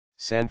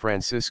San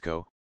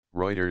Francisco,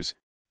 Reuters,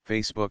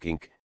 Facebook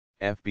Inc.,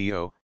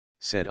 FBO,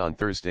 said on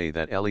Thursday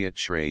that Elliot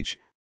Schrage,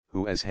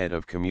 who as head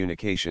of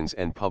communications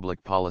and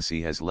public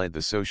policy has led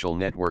the social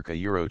network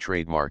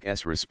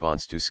Trademark's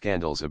response to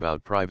scandals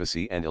about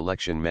privacy and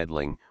election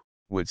meddling,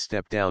 would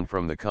step down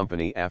from the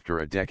company after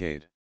a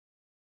decade.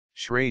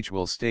 Schrage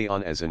will stay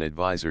on as an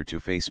advisor to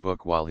Facebook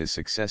while his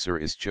successor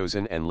is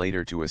chosen and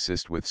later to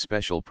assist with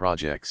special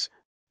projects,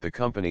 the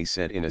company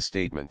said in a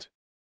statement.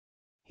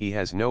 He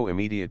has no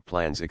immediate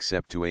plans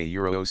except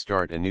to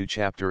start a new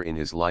chapter in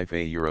his life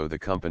the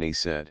company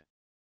said.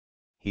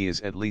 He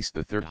is at least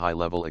the third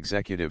high-level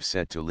executive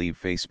set to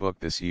leave Facebook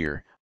this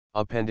year,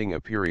 appending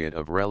a period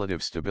of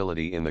relative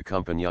stability in the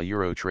company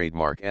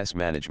Trademark's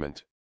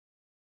management.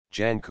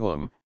 Jan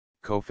Koum,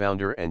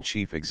 co-founder and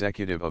chief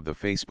executive of the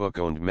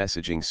Facebook-owned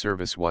messaging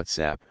service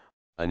WhatsApp,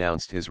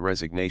 announced his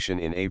resignation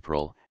in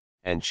April,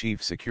 and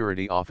Chief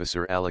Security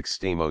Officer Alex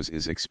Stamos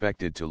is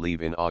expected to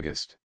leave in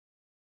August.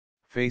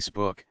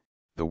 Facebook,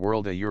 the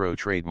world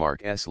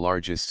Trademark's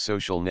largest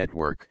social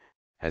network,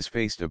 has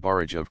faced a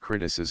barrage of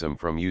criticism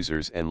from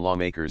users and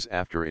lawmakers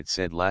after it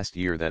said last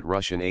year that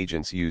Russian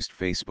agents used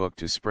Facebook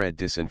to spread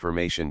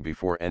disinformation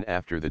before and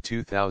after the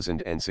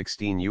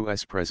 2016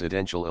 U.S.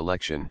 presidential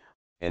election,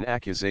 an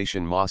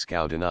accusation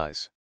Moscow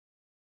denies.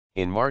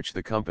 In March,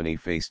 the company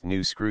faced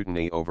new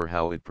scrutiny over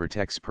how it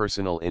protects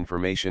personal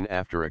information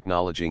after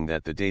acknowledging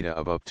that the data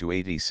of up to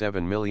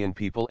 87 million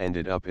people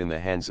ended up in the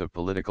hands of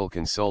political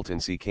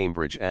consultancy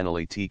Cambridge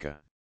Analytica.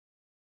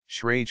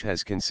 Schrage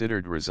has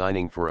considered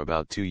resigning for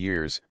about 2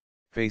 years,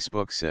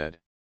 Facebook said.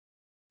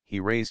 He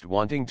raised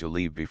wanting to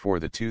leave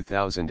before the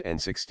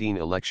 2016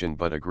 election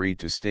but agreed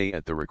to stay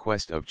at the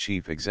request of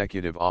Chief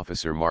Executive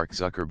Officer Mark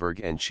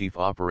Zuckerberg and Chief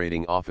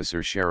Operating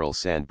Officer Sheryl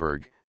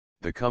Sandberg,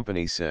 the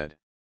company said.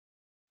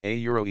 A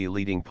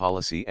leading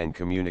policy and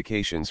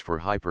communications for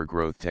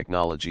hyper-growth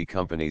technology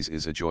companies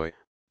is a joy,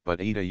 but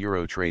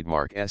ETA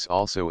Trademark's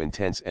also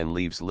intense and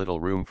leaves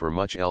little room for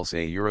much else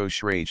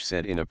Schrage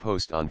said in a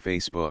post on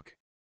Facebook.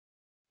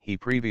 He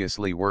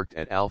previously worked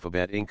at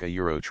Alphabet Inc.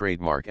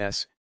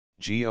 Trademark's,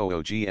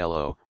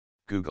 Googlo,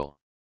 Google.